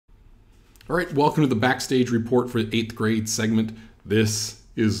All right, welcome to the Backstage report for the 8th grade segment. This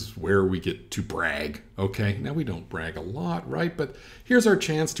is where we get to brag, okay? Now, we don't brag a lot, right? But here's our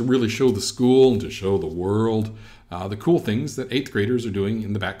chance to really show the school and to show the world the cool things that 8th graders are doing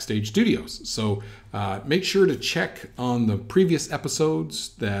in the Backstage studios. So make sure to check on the previous episodes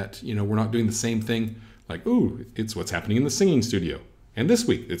that, we're not doing the same thing. Like, ooh, it's what's happening in the singing studio. And this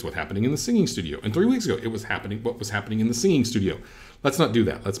week, it's what's happening in the singing studio. And 3 weeks ago, it was what was happening in the singing studio. Let's not do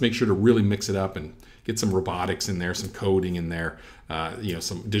that. Let's make sure to really mix it up and get some robotics in there, some coding in there,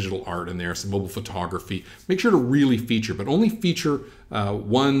 some digital art in there, some mobile photography. Make sure to really feature, but only feature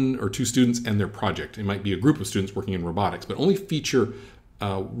 1 or 2 students and their project. It might be a group of students working in robotics, but only feature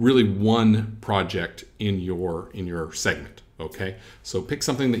really one project in your segment. Okay, so pick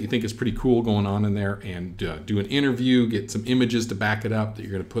something that you think is pretty cool going on in there and do an interview, get some images to back it up that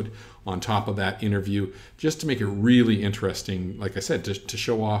you're going to put on top of that interview, just to make it really interesting, like I said, to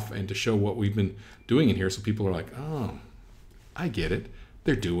show off and to show what we've been doing in here, so people are like, oh, I get it.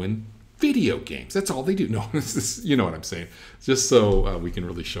 They're doing video games. That's all they do. No, you know what I'm saying. Just so we can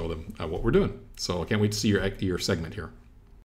really show them what we're doing. So I can't wait to see your segment here.